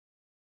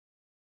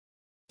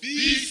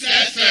Peace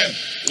FM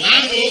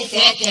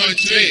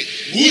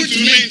 104.3. Good to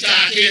meet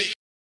you.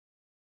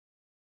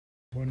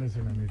 Bonus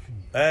on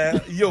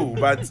Yo,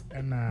 but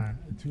and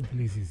two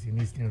places in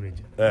Eastern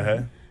region.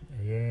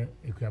 Yeah,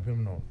 Equipment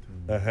North.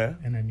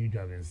 And a New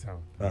Driving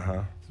South.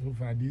 So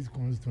far, these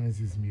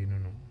constituencies, me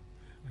no,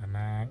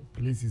 and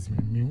places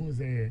me who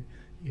say,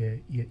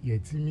 yeah,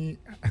 to me,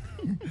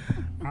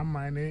 I'm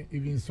mine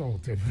even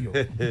salt a few.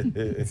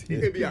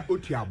 Maybe a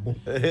Otiabo.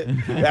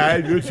 I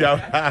do shout.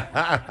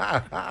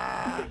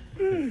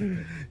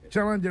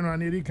 Chairman General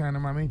Neri kind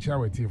of my main chair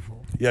with you for.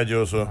 Yeah,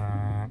 Joso.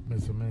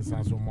 Mr.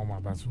 Mensa, so Mama,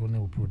 but so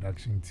no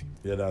production team.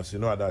 Yeah, that's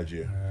no other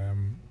year.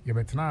 You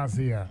better now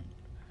say,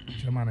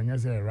 Chairman, and you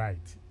say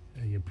right.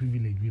 Your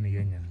privilege being a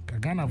young.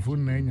 Kagana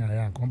phone name, I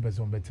am compass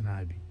on better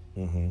now.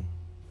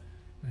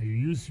 Now you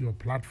use your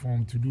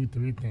platform to do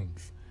three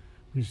things,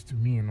 which to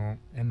me, you know,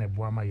 and a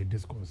boama your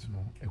discourse, you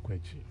know, a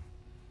question.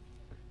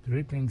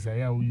 Three things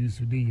I will use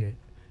today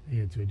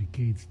here to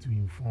educate, to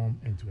inform,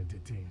 and to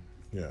entertain.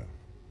 Yeah.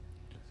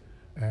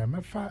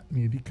 My fact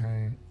maybe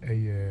kind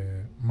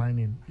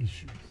mining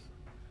issues,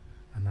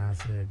 and I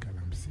say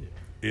galamsey.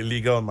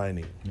 Illegal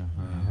mining.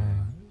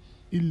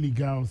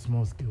 Illegal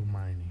small scale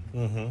mining,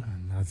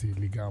 and I say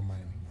illegal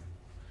mining.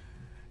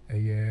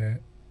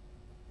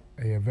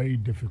 A very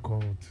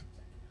difficult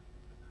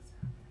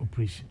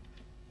operation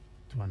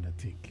to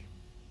undertake.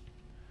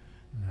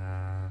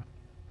 I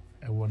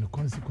want the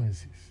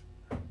consequences.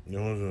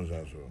 No,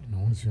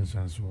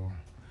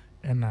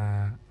 and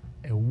a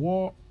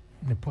war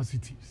the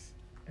positives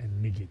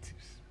and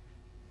negatives.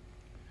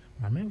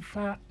 My main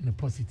far the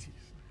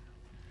positives.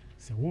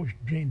 So what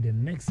drain the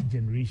next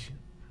generation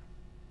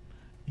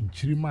in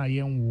Chirima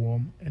young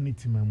warm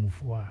anything I move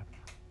forward.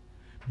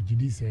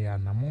 Bijidi say ya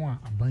namoa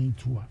aban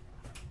toa.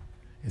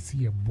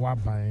 Esi ye boa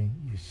ban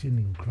ye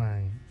shining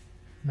crying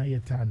na ye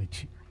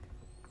tarnichi.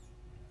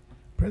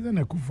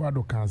 President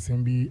Akufo-Addo can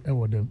send be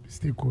the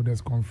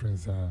stakeholders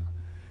conference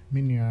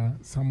Minia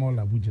Samuel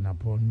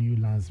Abujinapo, new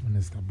lands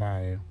minister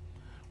by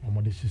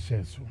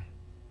Omodeshisheso.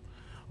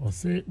 Or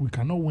say we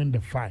cannot win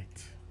the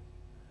fight.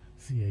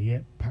 See a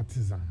year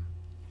partisan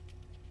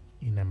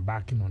in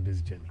embarking on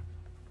this journey.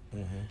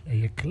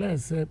 A clear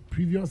said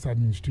previous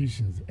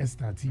administrations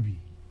SRTB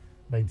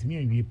by me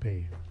and we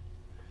pay.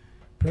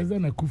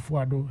 President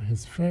Akufo-Addo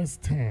his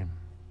first term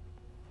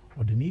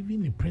or then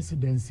even the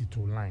presidency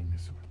to line.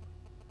 So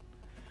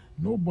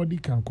nobody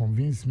can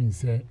convince me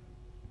say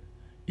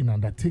in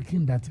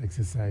undertaking that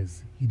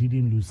exercise he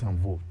didn't lose some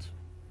vote.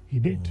 He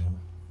did.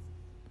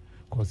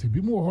 Because if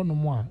you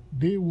more,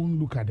 they won't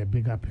look at the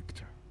bigger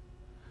picture.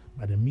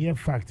 But the mere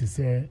fact is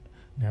say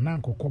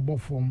Nananko kobo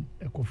form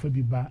eko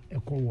febiba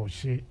eko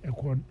washe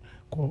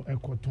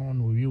eko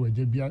ton we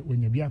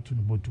when you be at the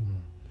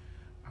bottom.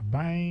 A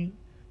buying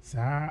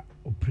sa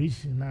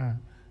operation na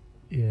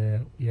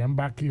you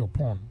embark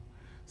upon.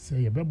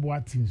 Say you be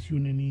boating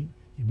suneni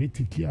you be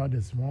take care of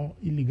the small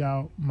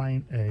illegal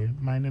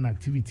mining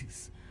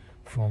activities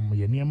from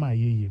your near my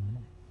ye.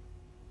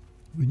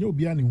 We know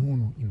be any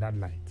one in that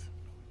light.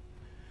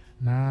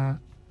 Now,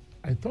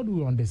 I thought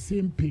we were on the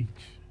same page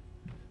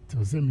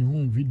to send me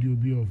home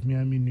video of me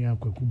and Minia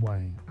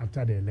Kwekubwai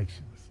after the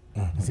elections.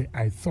 Say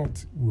I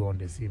thought we were on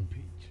the same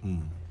page.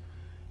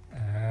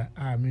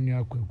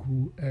 Minia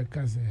Kweku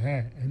say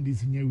hey, and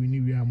this year we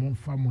need we are mon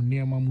farm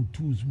near mamu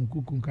tools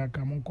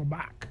mukukunka monko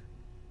back.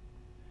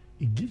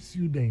 It gives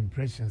you the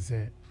impression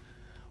say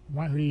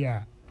one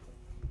here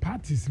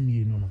parties me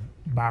you know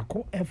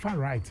bako ever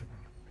right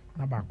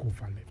na bako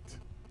for left.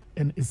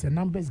 And it's a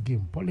numbers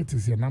game. Politics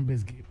is a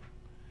numbers game.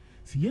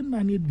 So you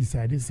need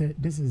decided say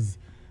this is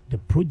the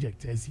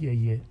project as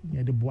here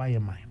near the boy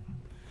mine.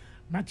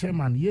 Na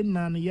chairman ye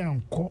nan ye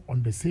anko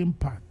on the same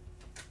path.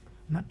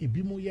 Na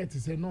ebimo ye to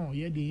say no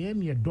ye the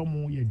end ye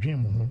domo ye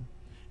dream ho.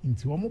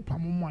 Into omo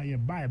pamomo ye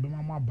buy be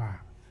mama ba.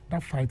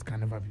 That fight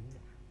can never be won.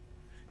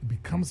 It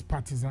becomes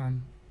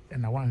partisan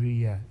and I want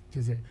here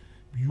just say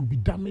you'll be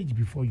damaged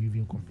before you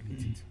even complete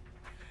it.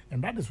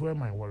 And that is where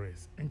my worry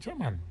is. And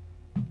chairman,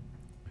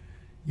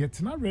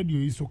 yet not radio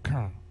is so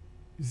calm.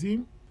 You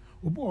see,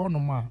 Obo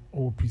Onoma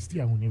or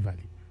Pristia Huni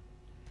Valley.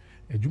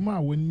 A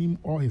Juma will name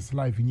all his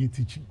life in your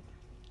teaching.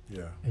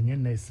 Yeah. And your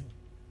nursing,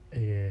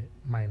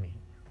 mining.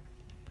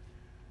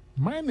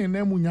 Mining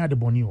nemunya de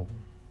bonio.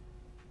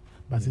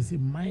 But they say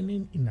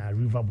mining in our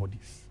river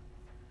bodies.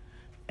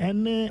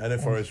 Any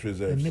forest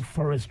reserves. Any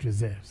forest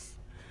reserves.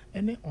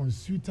 Any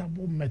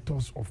unsuitable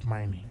methods of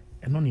mining.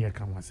 And only a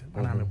can was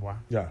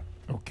Yeah.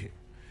 Okay.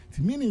 It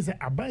means that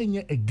I'm buying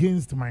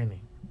against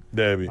mining.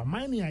 But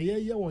mining a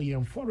year or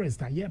in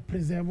forest a year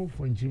preservable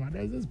for Njima.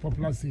 There's this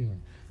popular saying.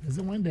 They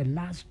say when the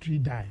last tree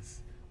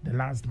dies, the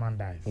last man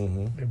dies.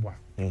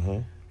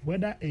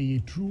 Whether a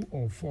true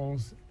or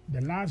false,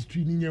 the last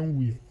tree in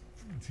way.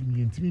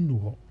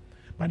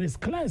 But it's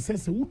clear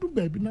says we do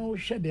baby now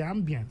share the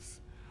ambience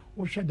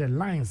or share the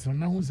lines and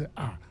now say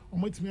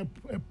might me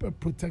a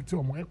protector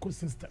of my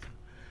ecosystem.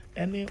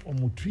 Any or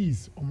more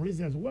trees or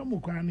reasons where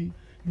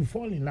you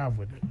fall in love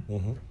with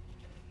it.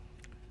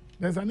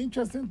 There's an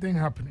interesting thing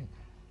happening.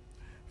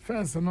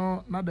 first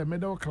no not the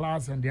middle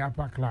class and the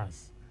upper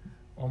class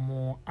or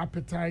more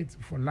appetite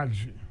for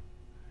luxury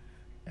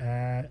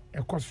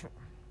a cost.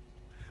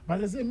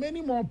 But I say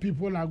many more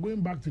people are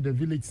going back to the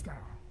village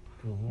style.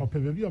 Or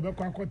baby or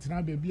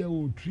baby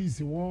or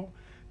trees war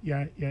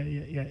ya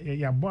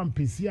bomb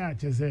PC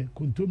chese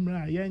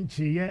kuntumra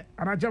yenchi ye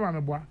anachama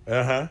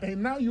meboa.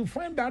 And now you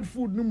find that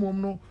food no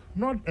mom no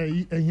not a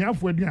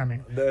nyafo aduane.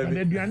 And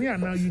the aduane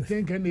now you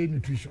think any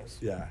nutritious.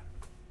 Yeah.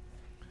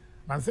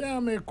 Man say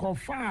am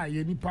kofa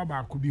ye nipa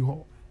ba ko bi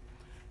ho.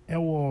 E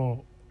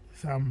wo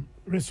some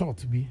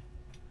resort bi.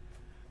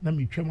 Na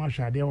me twema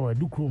hwade e wo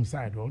Edukrom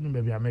side o no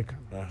baby America.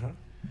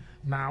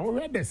 Now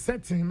we had the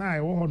setting now I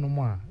no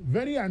more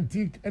very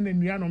antique and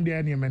then nuanom dey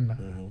any men na.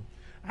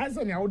 I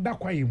say na oda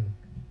kwaye mu.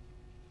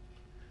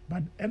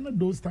 But any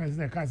those times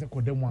na ka say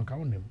kodem wan ka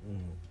wonem.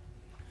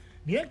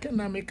 The can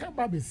na make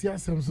ba be sia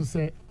sem so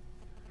say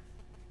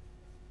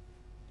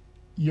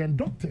yen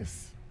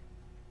doctors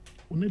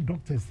only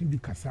doctors in the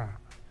kasa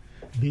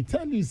they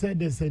tell you say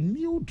there's a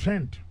new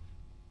trend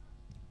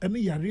and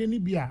yare ni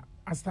bia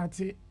a start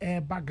e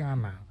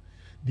bagana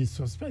they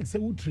suspect say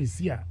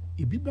utresia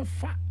e bi be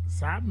fa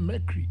sa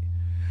mercury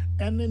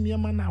ene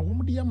niema na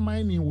wo de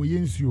mining wo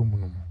yensuo mu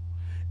no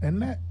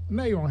ene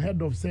na your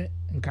head of say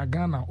nka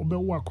Ghana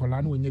obewo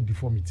akola na onye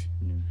deformity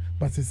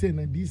but say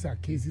na these are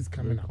cases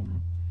coming up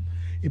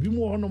e bi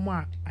mo hono mo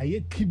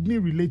a kidney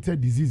related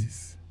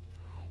diseases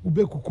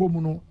ube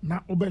kukomu no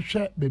na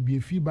obehwe baby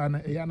fiba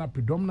na na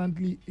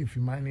predominantly if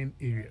mining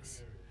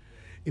areas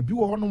e bi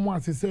wo hono mo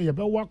asese ye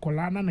be wa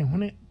akola na ne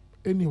hone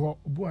eni ho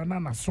bu ana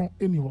na so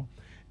eni ho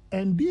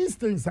and these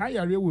things I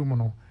are we mo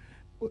no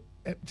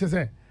just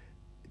say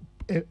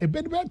a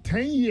bit about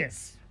 10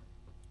 years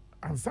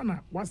and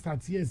sana what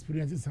start here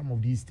experiencing some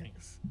of these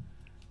things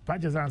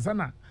patches and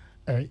sana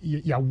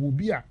ya will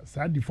be a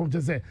sad deform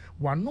just say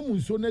one no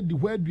so na the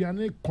where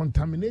duane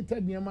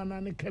contaminated niema na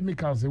ne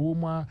chemicals e wo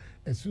ma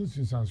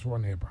esunsun and so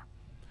on eba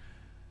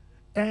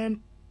and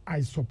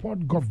I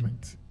support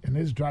government in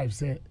its drive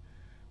say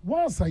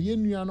once a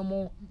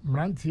yenuanom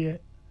mrantie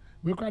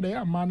we kwa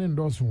dey man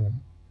endorse wo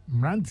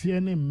mrantie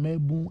ne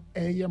mebu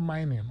eye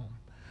mining no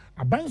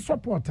aban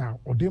supporter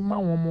or de ma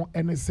womo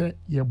ene se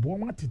ye bo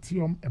ma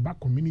tetiom eba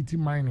community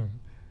mining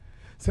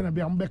se na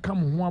bia mbeka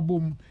mo ho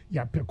abom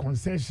ya pe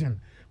concession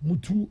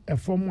mutu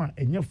efom a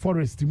enye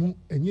forest mu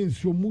enye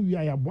nsuo mu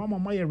wi ya bo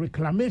ma ye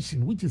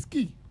reclamation which is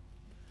key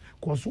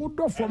cause wo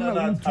do form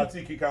na mutu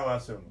atiki kan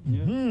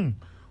wasem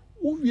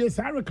uwie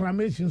sa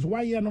reclamations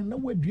why ye no na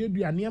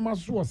waduadua niema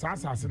so sa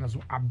asase na so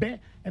abe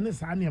ene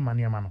sa niema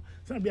no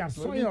se na bia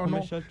so ye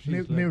no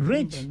me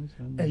rich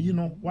you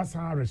know what's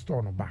our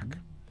restore no back.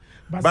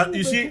 But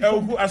you see,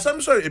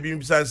 I'm sorry, if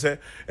you say,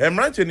 I'm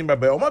right in my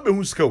bed, or my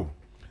behu skill.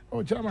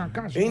 Oh, Chairman,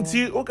 cash. Ain't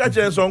he? Okay,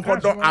 just on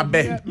Condo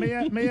Abe.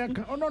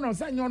 Oh, no,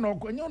 say no,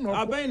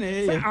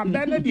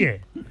 Abe,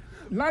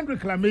 land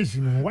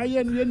reclamation. Why,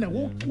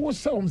 who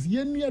sounds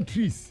near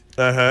trees?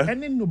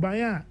 And in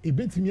Nubaya, a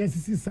bit me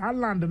as our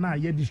land now,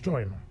 ye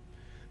destroy.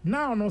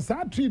 Now, no,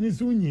 sad tree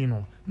is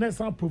union. Let's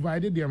have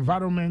provided the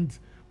environment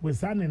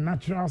with a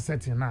natural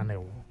setting.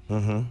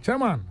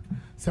 Chairman,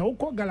 so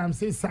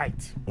Galamsey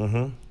site.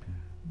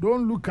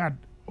 Don't look at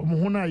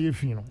Omohona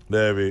Yefino.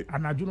 There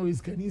and I don't know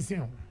is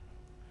Kenisian.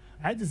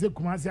 I just say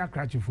Kumasi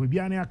Akrachi for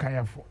Biania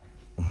Kayafo.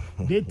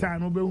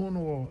 Daytime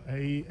Obehono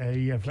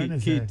a friend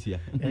is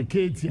a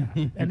Katia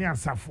and a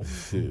Safo.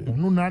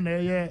 Nuna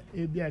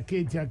a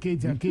Katia,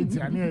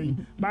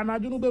 and but I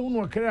don't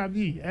know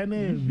Karavi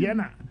and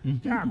Vienna.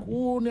 Jack,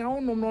 who no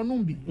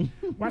numbi.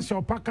 What's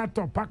your packet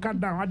top, packet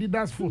down?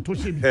 Adidas photo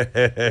shape.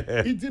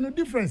 It's no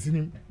difference in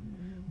him.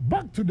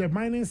 Back to the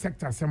mining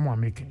sector, someone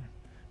making.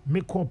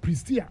 Meko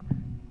Pristia.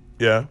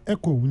 Yeah.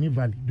 Echo Winnie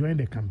Valley during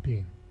the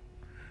campaign.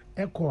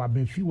 Echo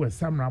Abenfi was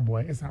Samra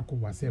boy Esako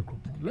was Echo.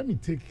 Let me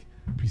take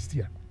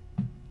Pristia.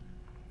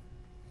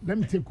 Let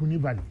me take Winnie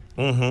Valley.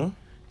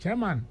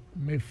 Chairman,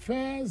 my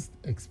first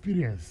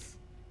experience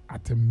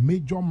at a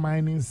major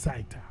mining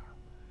site.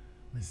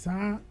 Me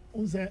sa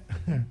unse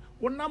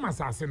onam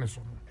asase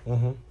so.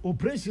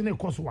 Operation e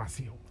cost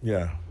was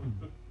yeah.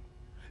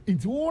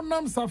 Into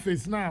onam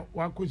surface now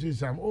wa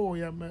kwesham oh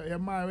ya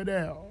ma we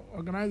there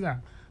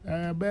organizer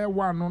be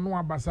one no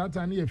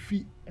abasata na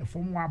efi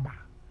efom waba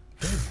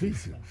first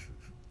face.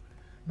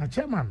 Now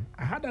chairman,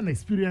 I had an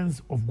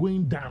experience of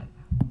going down.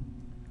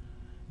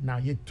 Now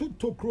you took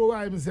tokro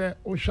I say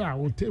osha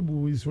o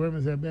table is where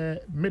me say be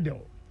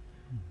middle.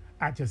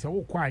 I just say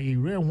o kwa e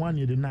rare one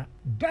you na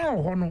down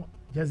hono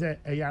just say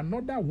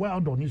another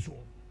world on this one.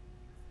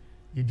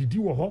 You didi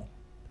wo ho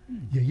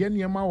ye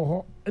niema wo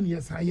ho and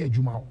yes I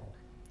adwuma wo.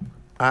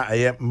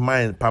 I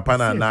mine papa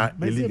na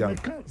illegal.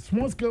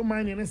 Small scale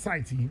mining in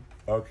site.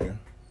 Okay.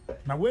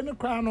 Now when the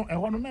crown no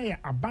e na ya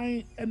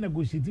aban e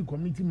negotiate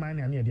community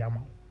mining na e dey ama.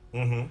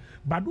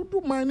 But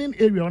do mining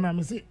area na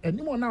me say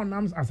anyone now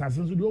nams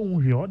assassins do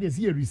won hwe or dey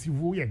see a receive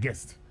your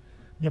guest.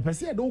 The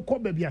person do call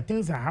baby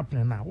things are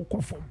happening now. Wo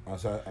call form.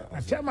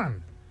 As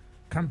chairman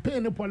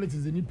campaign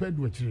politics in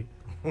Ipedu akire.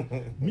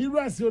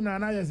 Mirasio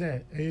na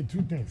say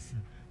two things.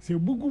 Se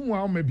bugu mu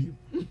a maybe.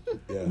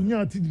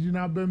 Unya ti di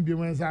na bambi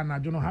when say na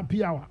jono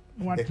happy hour.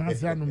 What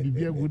transfer no be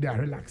good and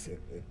relaxing.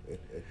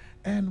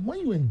 And when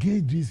you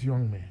engage these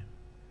young men,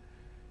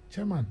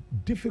 Chairman,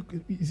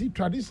 difficult. You see,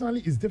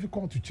 traditionally it's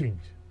difficult to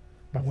change,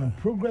 but when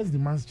progress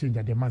demands change,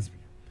 there must be.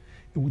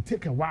 It will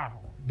take a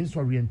while. This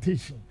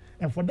orientation,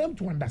 and for them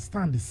to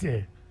understand,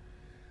 say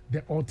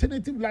the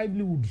alternative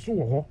livelihood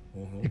so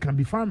it can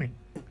be farming.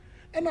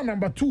 And then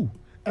number two,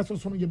 as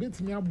also you bet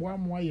me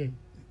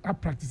I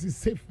practice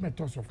safe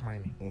methods of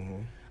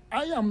mining.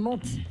 I am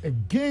not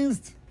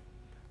against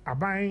a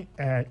buying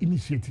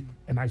initiative,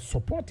 and I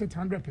support it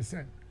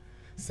 100%.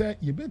 Say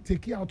you better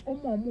take it out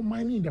almost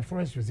mining in the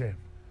forest reserve,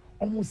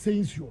 almost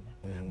saying so.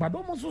 But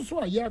almost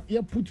also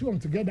you put you on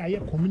together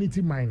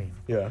community mining.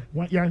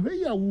 When you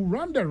will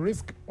run the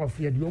risk of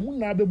your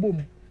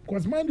boom,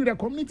 because mind you, the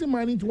community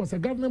mining was a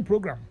government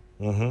program.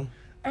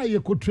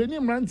 You could train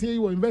him run to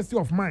your University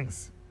of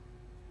Mines,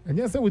 and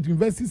yes, with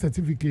university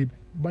certificate,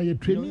 by your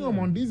training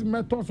on these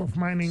methods of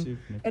mining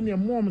and your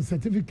mom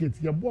certificate,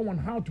 you're born on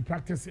how to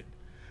practice it.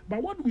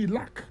 But what we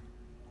lack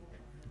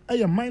are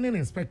your mining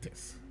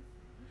inspectors.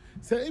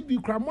 So if you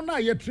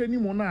cramona your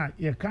training mona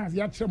your cars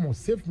you more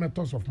safe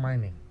methods of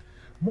mining.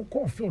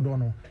 More field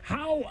on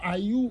how are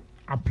you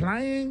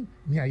applying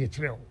near your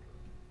trail?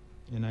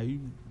 And are you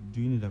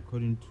doing it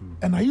according to?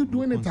 And are you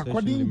doing it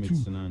according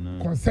to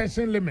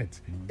concession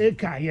limit?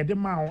 Eka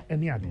yedema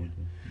any other.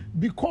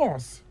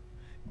 Because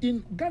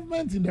in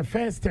government in the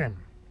first term,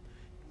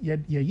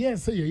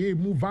 say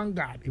move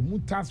vanguard, you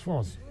move task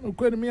force.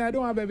 Okay, me I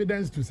don't have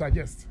evidence to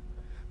suggest.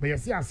 But you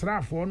see, as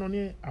for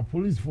no, a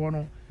police for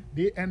no,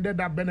 they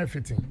ended up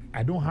benefiting.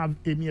 I don't have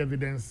any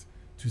evidence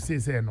to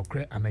say no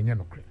credit and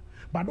no credit.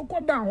 But don't go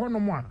down one no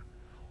more.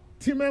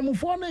 Team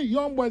Mufone,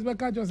 young boys,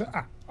 back at you say,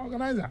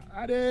 organizer,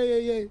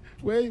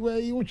 where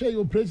you share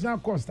your operational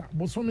cost.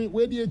 But so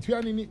where the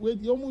tuani, where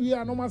you move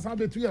here, no matter how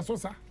the 2 years so.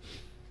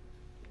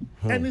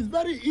 And it's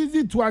very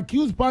easy to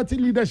accuse party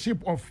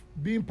leadership of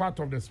being part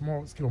of the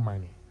small scale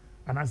mining.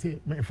 And I say,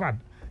 in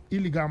fact,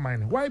 illegal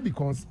mining. Why?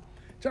 Because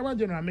Chairman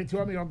General met you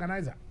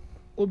organizer,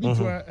 Obi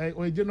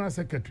to a general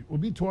secretary,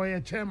 Obi to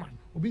a chairman,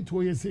 Obi to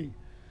a say.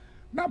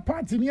 Now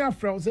party near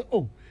Frau say,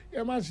 oh,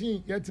 your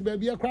machine, yet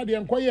baby a crowd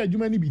and quiet you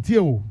many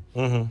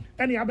BTO.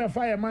 Any other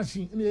fire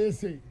machine in the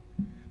say.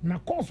 Now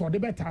course or the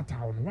better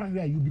town, one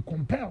where you be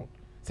compelled.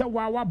 Say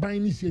why buy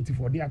initiative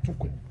for their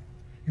token.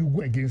 You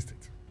go against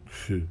it.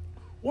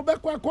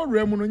 Obekwa ko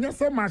remu no nya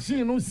say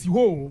machine no si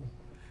ho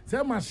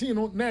say machine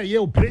no na ye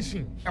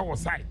operation e wo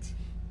site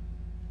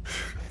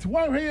ti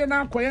wan hwe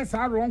na akoye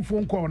sa wrong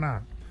phone call na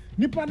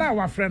nipa na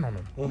wa friend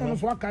no no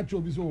so aka chi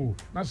obi so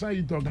national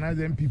youth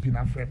organizer MPP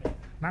na friend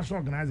national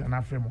organizer na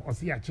friend o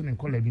see ya chine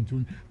call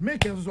into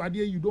make so ade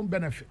you don't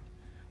benefit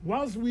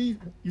once you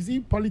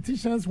see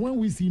politicians when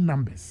we see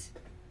numbers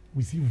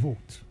we see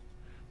vote.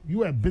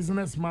 You are a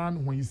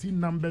businessman, when you see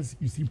numbers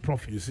you see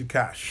profit, you see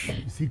cash.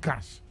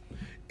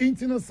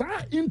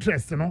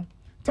 Interest, no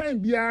time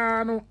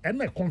biano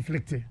and a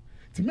conflict.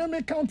 To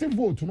me county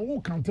vote, no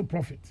county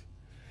profit.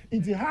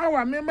 Into how I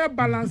remember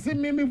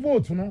balancing me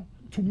vote, no,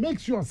 to make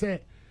sure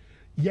say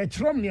ye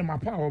trom near my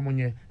power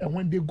money, and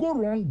when they go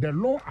wrong, the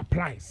law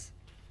applies.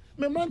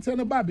 Me man tell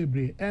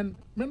baby and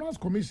Menos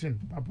Commission,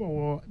 Papa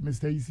or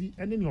Mr. Easy,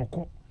 and in your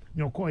call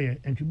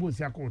and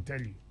Chibosia will tell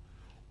you.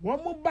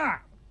 One more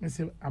bar,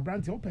 Mr.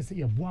 Abranti, open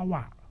say a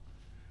boa.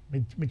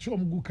 Me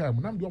chom guka,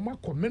 nam do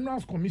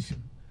Menos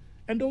Commission.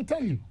 And they'll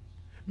tell you,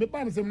 me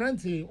ban some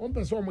 90 on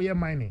person we are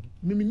mining.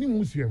 Me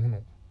musu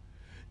no.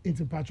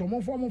 Into patch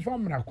on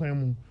farm na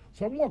kwemu.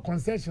 So more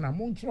concession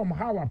among from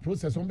how our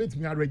process on bet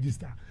me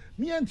register.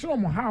 Me and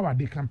from how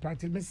they can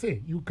practice. Me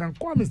say you can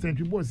call Mr.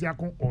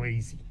 Ntibosiakon or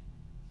easy.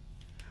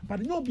 But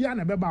no be an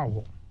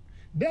beba.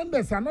 Then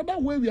there's another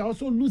way we are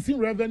also losing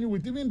revenue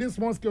with even this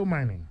small scale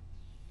mining.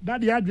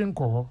 That the adrian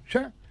call.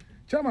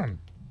 Chairman.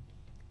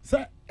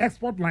 Sir,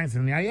 export lines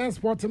in the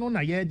export no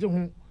na ye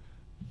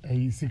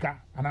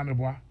sika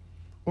anameboa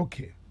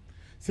okay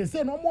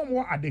say no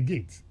more at the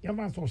gate you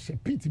want so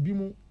shepit bi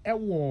mu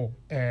ewo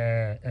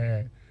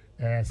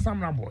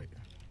Samra boy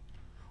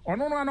or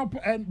no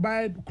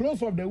by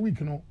close of the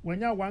week no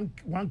when you 1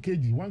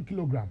 kg 1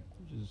 kilogram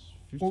which is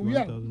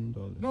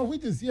 $51,000 no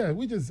which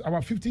is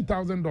about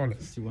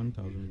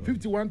 $50,000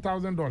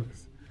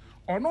 $51,000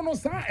 or no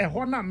sir e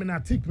ho na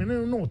menatic me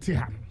no te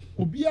ha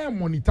obi a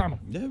monitor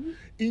no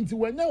into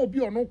when you obi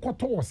on no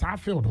koto was sa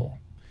field ho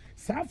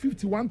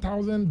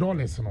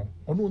 $51,000 no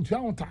or no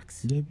to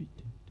tax.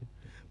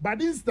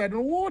 But instead,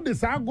 all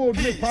this I go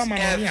make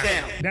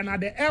then at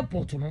the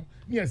airport, no,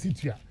 near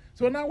city.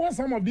 So now what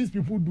some of these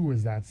people do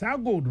is that say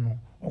go no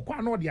or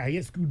quite not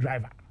the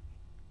screwdriver.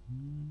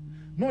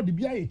 No, the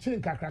BIA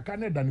chain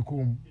kakrakane than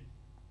come.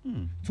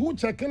 To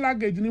check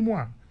luggage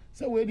anymore.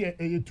 Say where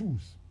the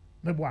tools.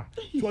 Meboa.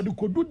 So they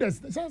could do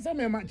this. Some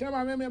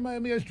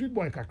me street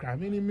boy kakra.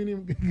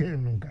 Meaning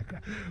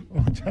kakra.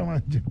 Oh,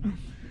 chairman.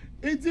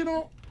 It's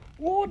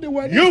Oh, the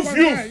word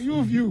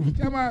youth.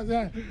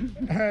 Chairman,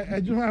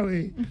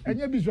 and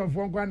your bishop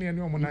from Kwani and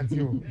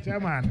Yomonantio.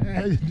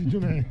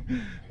 Chairman,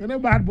 no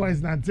bad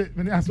boys, Nante,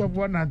 when I saw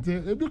one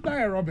Nante, a big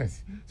guy,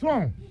 Roberts.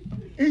 So,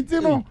 it's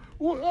oh,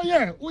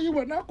 yeah, we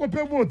were not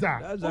compare water.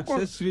 That's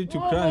accessory to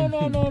crime.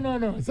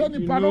 No. Send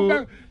the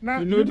panel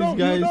now. You don't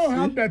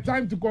have the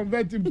time to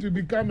convert him to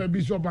become a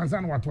bishop and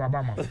son what to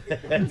Obama.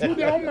 Through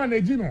their own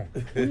managing,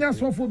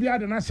 Unyasophobia,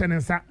 the national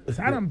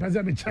Saram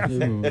Pazami Chas.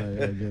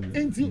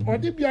 Into or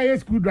the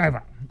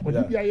screwdriver, or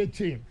the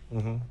chain,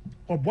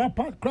 or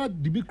Bapa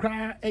crowd, the big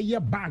cry a year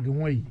bag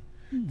away.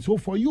 So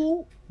for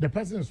you, the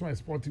person is a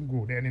sporting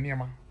goal, then in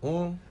Yama.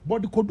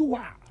 But the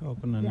Kodua,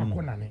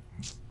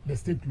 the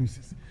state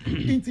loses.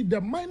 Into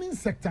the mining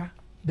sector,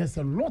 there's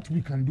a lot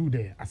we can do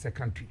there as a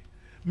country.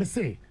 Me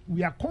say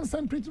we are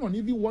concentrating on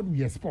even what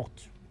we export.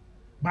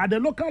 But at the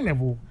local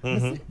level,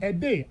 say a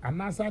day,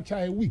 and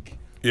a week,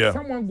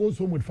 someone goes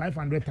home with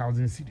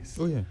 500,000 cedis.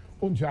 Oh yeah.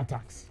 On your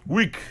tax.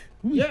 Week.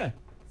 Yeah.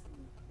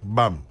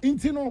 Bam.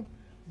 Into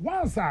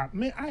once I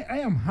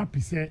am happy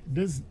say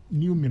this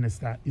new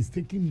minister is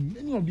taking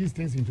many of these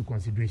things into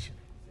consideration.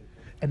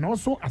 And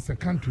also as a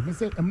country, we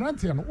say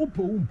Emrantian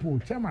Upo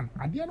chairman,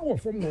 I didn't know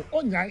from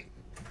Onyai,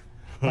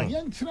 but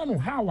young children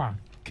how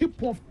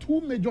keep off two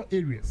major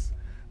areas,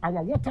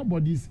 our water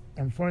bodies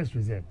and forest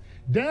reserve.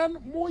 Then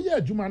more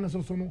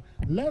Juman,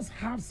 let's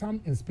have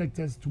some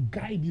inspectors to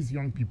guide these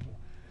young people.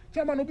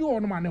 Chairman Obi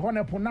on man,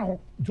 the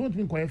don't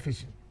mean quite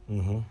fishing.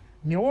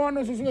 Ne one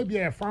also be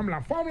a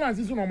farmland. Farmland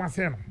is no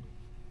masena.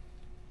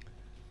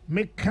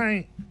 Make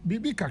kind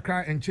Bibi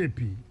Kakra and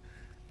Chepi.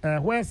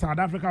 Where South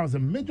Africa was a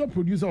major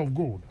producer of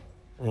gold.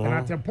 And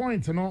at a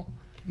point, now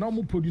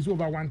we produce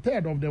over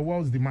 1/3 of the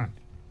world's demand.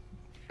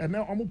 And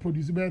now we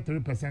produce about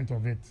 30%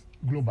 of it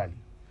globally.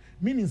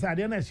 Meaning that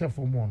the NHF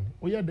for one,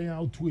 we are there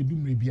out to a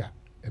dumrebia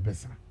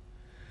ebesa.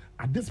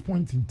 At this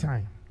point in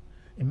time,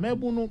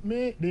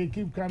 they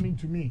keep coming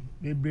to me.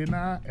 They bring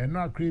and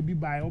not crazy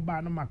by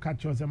Oba no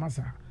makachos and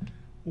massa.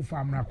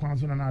 Ufam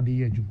Rakwanso na na de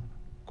yejuma.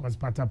 Cause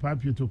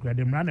Patapapi to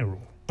credit them run a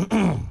roll.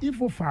 If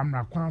Ufam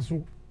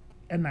Rakwanso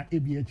and na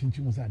ABH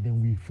Chinchimusa, then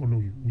we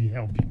follow you, we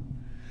help you.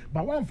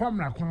 But one farm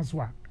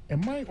Rakwanso, a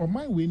mine or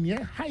mine we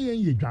near high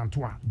ye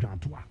Jantua.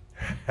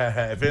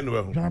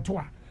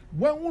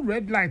 When we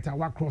red light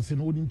our crossing,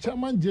 holding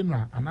Chairman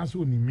General and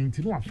also in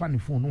maintain no funny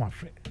phone, no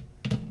affair.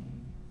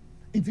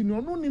 It's in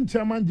your name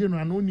Chairman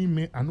General,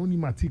 anonymous,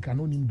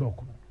 anonym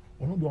doc.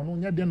 Ono do ono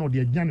nya den no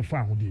de agyan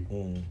fa ahode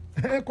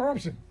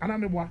corruption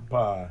anamebwa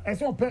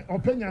so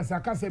opinion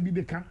sakasa bi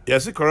de ka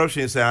yes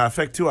corruption is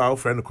affect our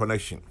friend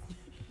connection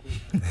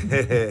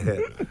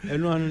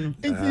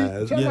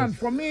Chairman,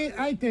 for me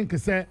I think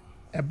say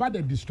about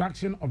the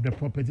destruction of the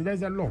property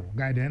there's a law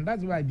guidance and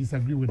that's why I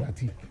disagree with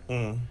that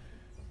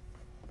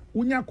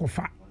unya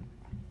kofa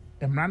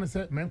emran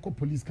say menko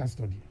police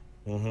custody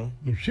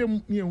ye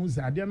hwem me hu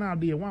say ade na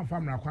ade one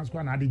family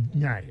akwansko na ade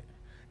nyae.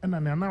 And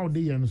now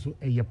they are also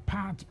a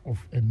part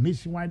of a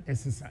nationwide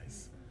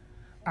exercise.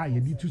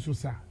 You need to so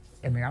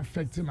and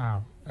affecting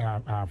our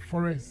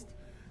forest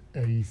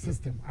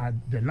system,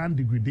 the land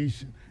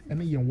degradation,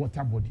 and the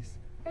water bodies.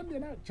 And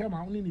then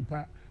Chairman only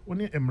nipa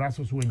only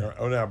embraces when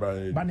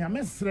but I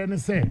must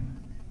say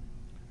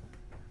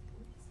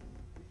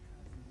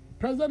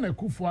President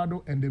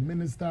Akufo-Addo and the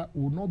minister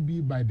will not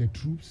be by the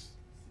troops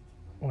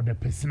or the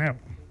personnel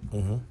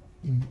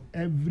in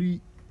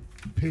every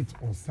pit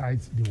or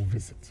sites they will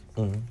visit.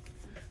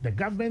 The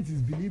government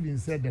is believing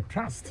said the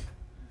trust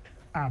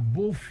are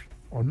both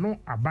or not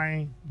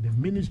abiding the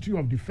Ministry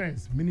of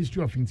Defense,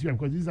 Ministry of Interior,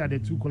 because these are the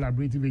two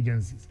collaborative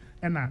agencies,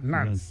 and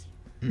lands.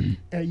 It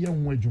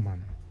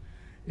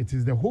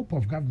is the hope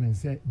of government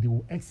said they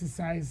will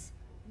exercise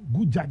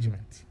good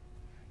judgment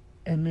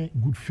and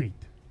good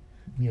faith.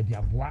 Near the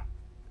aboa,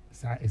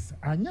 sa is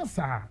anya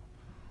sa.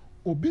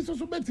 Obiso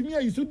so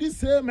betimi you should this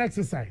same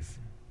exercise.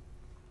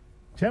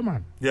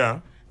 Chairman.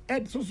 Yeah.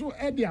 Ed so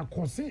they are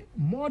causing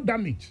more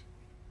damage.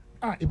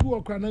 If you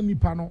are na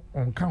nipa no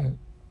on count.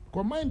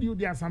 Mind you,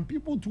 there are some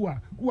people too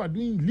who are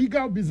doing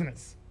legal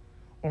business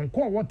on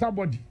core water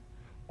body,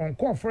 on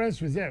core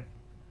forest reserve.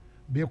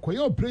 They are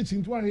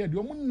operating to here.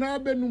 The na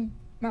benum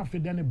na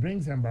fedane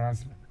brings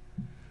embarrassment.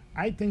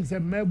 I think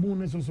that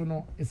Melbourne is also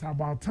no. It's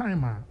about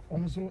time.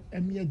 Also,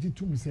 MEG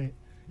to me say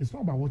it's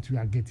not about what you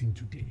are getting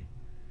today,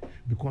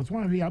 because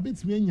one we are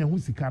bit me and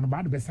who's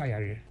about the best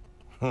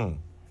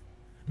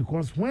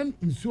because when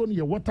in so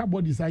your water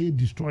bodies are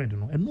destroyed,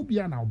 and no be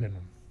now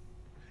benom,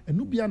 and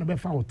no be an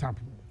befa tap,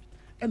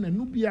 and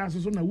no be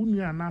as so na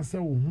wunu anase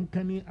wo hu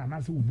kani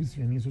anase wo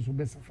busuani so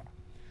best safa.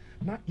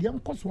 Na yam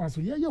koso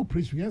aso ye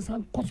operation yes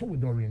and koso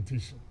with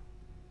orientation.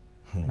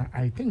 Now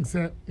I think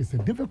sir it's a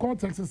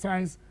difficult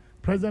exercise.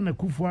 President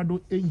Akufo-Addo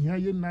ehia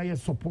ye na ye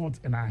support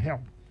and our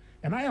help,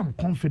 and I am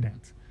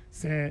confident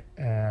say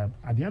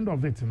at the end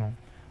of it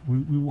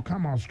we will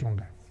come out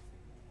stronger.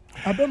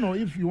 I don't know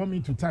if you want me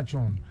to touch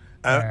on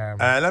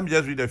let me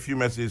just read a few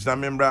messages. I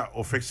remember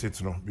or fix it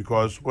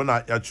because when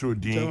I actually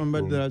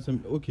but there are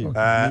some okay.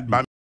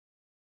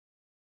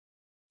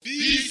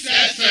 This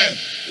FM FM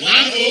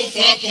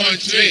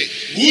 104.3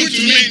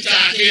 wotumi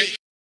ntake.